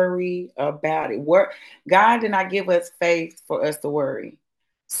worry about it. God did not give us faith for us to worry.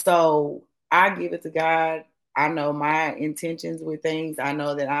 So I give it to God. I know my intentions with things. I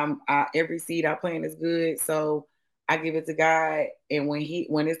know that every seed I plant is good. So I give it to God. And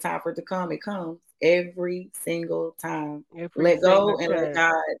when it's time for it to come, it comes every single time. Every Let single go and let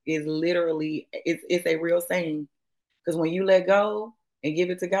time. God is literally it's a real saying. Because when you let go and give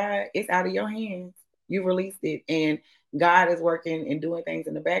it to God, it's out of your hands. You released it. And God is working and doing things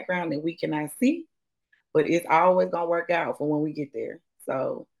in the background that we cannot see, but it's always gonna work out for when we get there.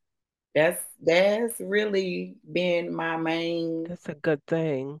 So that's really been my main, That's a good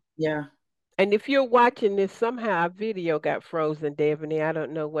thing. yeah. And if you're watching this, somehow our video got frozen, Devaney. I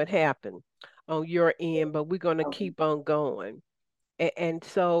don't know what happened on your end, but we're going to Okay. keep on going. And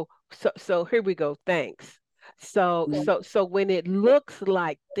so here we go. Thanks. So when it looks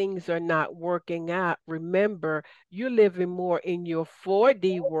like things are not working out, remember you're living more in your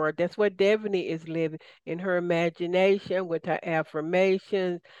 4D world. That's what Devaney is living in her imagination with her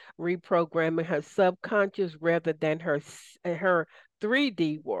affirmations, reprogramming her subconscious rather than her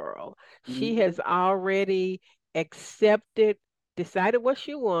 3D world. She Mhm. has already accepted, decided what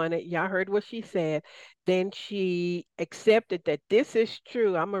she wanted. Y'all heard what she said. Then she accepted that this is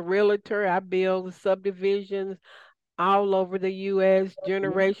true. I'm a realtor. I build subdivisions all over the U.S., Mhm.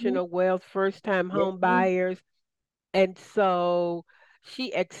 generational wealth, first time Yes, home ma'am. buyers. And so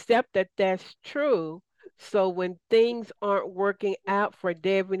she accepted that's true. So when things aren't working out for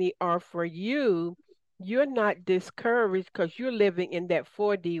Devaney or for you, you're not discouraged because you're living in that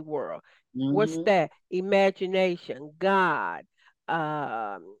 4D world. What's Mhm. that? Imagination, God,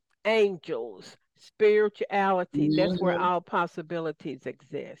 angels, spirituality. That's where Mhm. all possibilities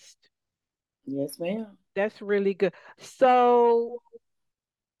exist. Yes, ma'am. That's really good. So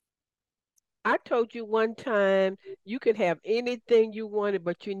I told you one time you could have anything you wanted,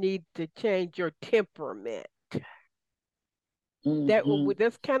 but you need to change your temperament. Mhm.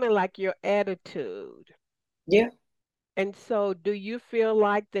 That's kind of like your attitude. Yeah. And so, do you feel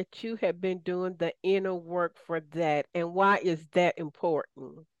like that you have been doing the inner work for that? And why is that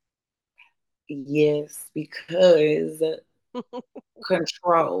important? Yes, because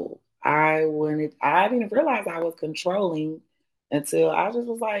control. I didn't realize I was controlling until I just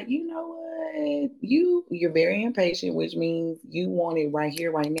was like, you know what? You're very impatient, which means you want it right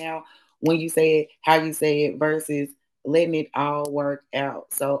here, right now, when you say it, how you say it, versus letting it all work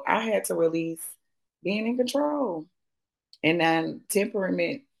out. So I had to release being in control. And then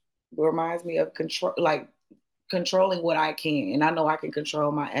temperament reminds me of control, like controlling what I can. And I know I can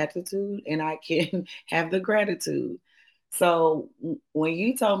control my attitude and I can have the gratitude. So when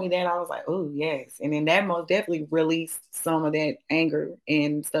you told me that, I was like, oh, yes. And then that most definitely released some of that anger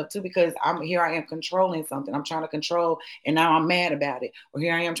and stuff too, because I am controlling something. I'm trying to control and now I'm mad about it. Or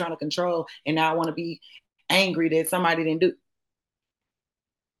here I am trying to control and now I want to be angry that somebody didn't do.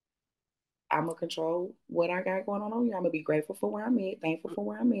 I'm gonna control what I got going on here. I'm gonna be grateful for where I'm at, thankful for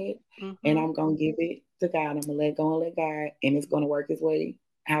where I'm at, and Hmm. I'm gonna give it to God. I'm gonna let go and let God, and it's gonna work His way.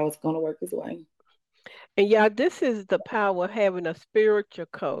 How it's gonna work His way. And yeah, this is the power of having a spiritual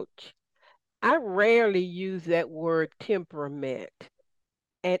coach. I rarely use that word temperament.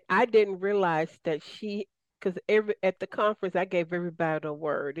 And I didn't realize that because every at the conference I gave everybody a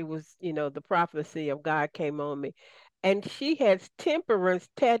word. It was, the prophecy of God came on me, and she has temperance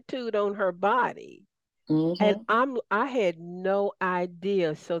tattooed on her body, and Mm-hmm. I had no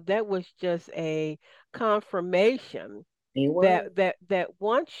idea. So that was just a confirmation It was. that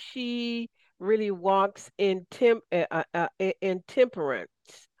once she really walks in temperance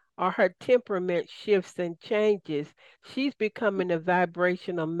or her temperament shifts and changes, she's becoming a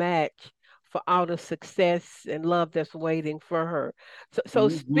vibrational match for all the success and love that's waiting for her. So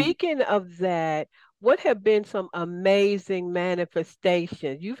Mm-hmm. speaking of that, what have been some amazing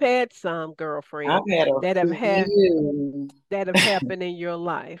manifestations? You've had some, I've girlfriend, had a that few. have happened in your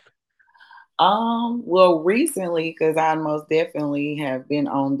life. Well, recently, because I most definitely have been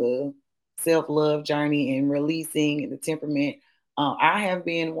on the self-love journey and releasing the temperament. I have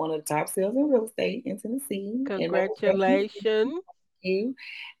been one of the top sales in real estate in Tennessee and other states. Congratulations. You.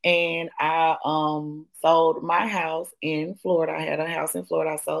 And I sold my house in Florida. I had a house in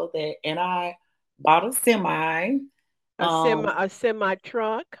Florida. I sold that, and I bought a semi. A semi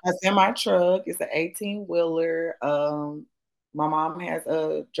truck. A semi truck. It's an 18 wheeler. My mom has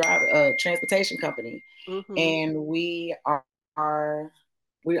a transportation company, Mm-hmm. and are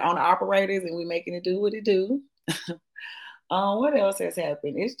we're on the operators, and we're making it do what it do. What else has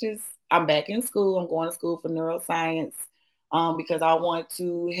happened? It's just I'm back in school. I'm going to school for neuroscience, because I want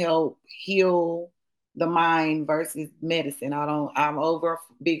to help heal the mind versus medicine. I'm over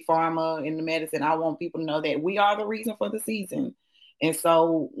big pharma in the medicine. I want people to know that we are the reason for the season. And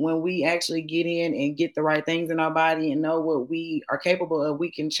so when we actually get in and get the right things in our body and know what we are capable of,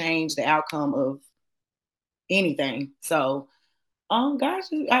 we can change the outcome of anything. So gosh,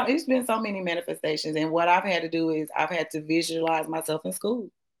 it's been so many manifestations, and what I've had to do is I've had to visualize myself in school.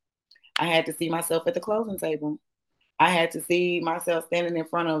 I had to see myself at the closing table. I had to see myself standing in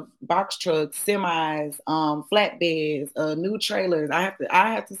front of box trucks, semis, flatbeds, new trailers. I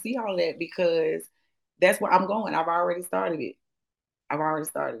have to see all that because that's where I'm going. I've already started it. I've already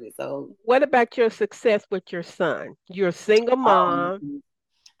started it. So, What about your success with your son? You're a single mom.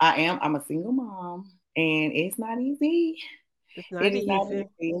 um, I'm a single mom, and it's not easy. It's It not is not easy.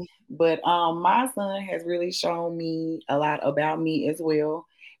 easy, but my son has really shown me a lot about me as well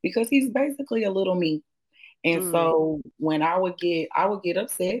because he's basically a little me. And Mm. so when I would get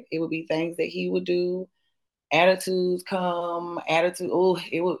upset. It would be things that he would do. Attitudes come, attitude. Oh,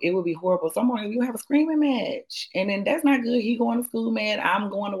 it would be horrible. Some morning you have a screaming match, and then that's not good. He going to school, man. I'm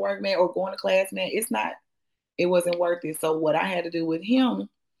going to work, man, or going to class, man. It's not. It wasn't worth it. So what I had to do with him,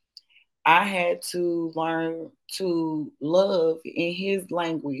 I had to learn to love in his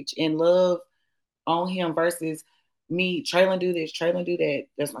language and love on him versus me. Traylon do this, Traylon do that.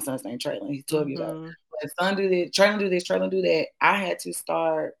 That's my son's name, Traylon. He's 12 years old. Mm-hmm. But son do this, Traylon do this, Traylon do that. I had to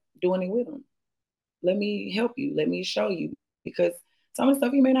start doing it with him. Let me help you. Let me show you because some of the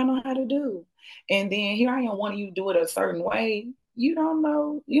stuff you may not know how to do. And then here I am wanting you to do it a certain way. You don't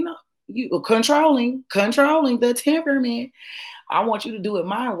know, you controlling the temperament. I want you to do it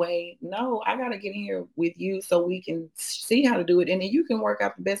my way. No, I got to get in here with you so we can see how to do it. And then you can work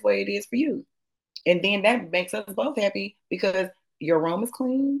out the best way it is for you. And then that makes us both happy because your room is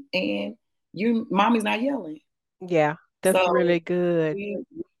clean and mommy's not yelling. Yeah, that's So really good. we,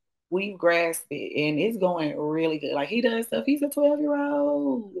 we've grasped it and it's going really good. Like he does stuff. He's a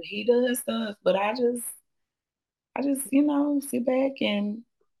 12-year-old. He does stuff. But I just sit back and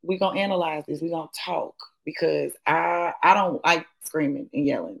we're gonna analyze this. We're gonna talk because I don't like screaming and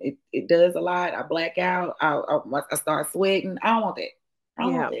yelling. It does a lot. I black out. I start sweating. I don't want that. I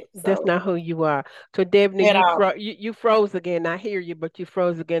don't want Yeah, that. that's So not who you are. So, Daphne, head off. you froze again. I hear you, but you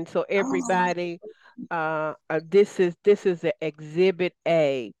froze again. So, Oh, everybody, this is an exhibit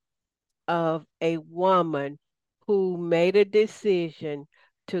A of a woman who made a decision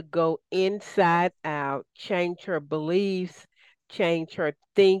to go inside out, change her beliefs, change her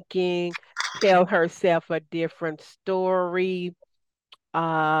thinking, tell herself a different story,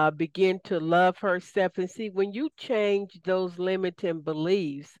 begin to love herself. And see, when you change those limiting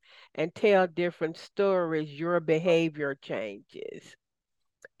beliefs and tell different stories, your behavior changes.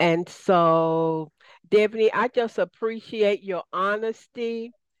 And so, Debbie, I just appreciate your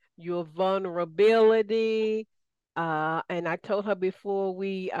honesty, your vulnerability. And I told her before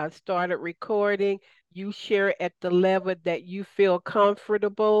we started recording, you share at the level that you feel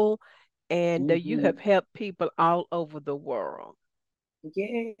comfortable, and you mhm. have helped people all over the world.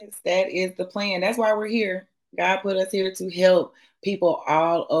 Yes, that is the plan. That's why we're here. God put us here to help people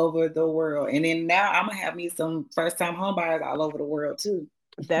all over the world. And then now I'm gonna have me some first time home buyers all over the world too.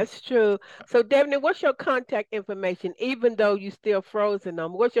 That's true. So, Debbie, what's your contact information? Even though you still frozen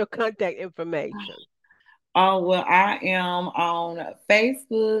on, what's your contact information? Oh well, I am on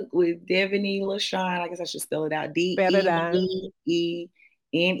Facebook with Devoney LaShawn. I guess I should spell it out. Spell it out.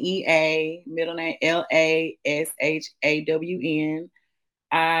 Devenea, middle name LashAWN.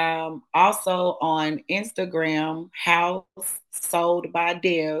 I'm also on Instagram, House Sold by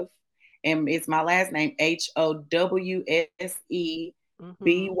Dev, and it's my last name Mm-hmm.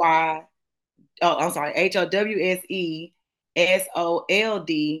 HOWSEBY. Oh, I'm sorry,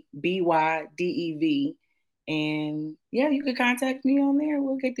 HOWSESOLDBYDEV. And yeah, you can contact me on there.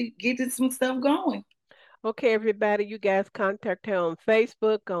 We'll get some stuff going. Okay, everybody, you guys contact her on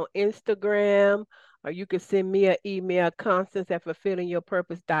Facebook, on Instagram, or you can send me an email,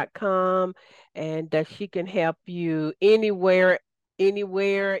 constance@fulfillingyourpurpose.com, and she can help you anywhere in the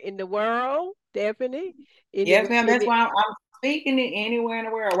world, Stephanie. Yes, Anywhere, ma'am. That's why I'm speaking it anywhere in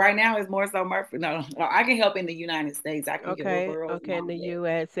the world. Right now, it's more so Murphy. No, I can help in the United States. I can give referrals. Okay, in the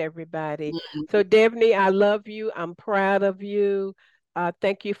U.S., everybody. Mm-hmm. So, Daphne, I love you. I'm proud of you.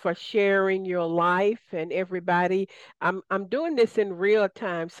 Thank you for sharing your life, and everybody. I'm doing this in real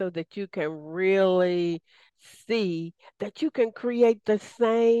time so that you can really see that you can create the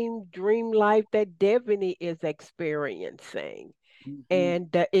same dream life that Daphne is experiencing. Mm-hmm.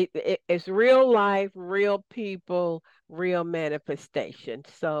 And it's real life, real people, real manifestation.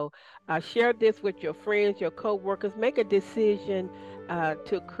 So share this with your friends, your coworkers. Make a decision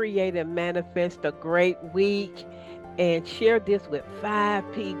to create and manifest a great week, and share this with 5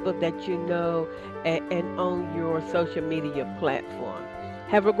 people that you know, and on your social media platform.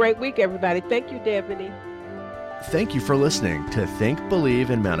 Have a great week, everybody. Thank you, Daphne. Thank you for listening to Think, Believe,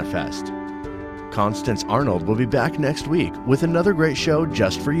 and Manifest. Constance Arnold will be back next week with another great show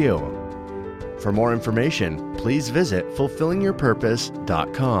just for you. For more information, please visit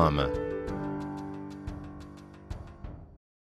fulfillingyourpurpose.com.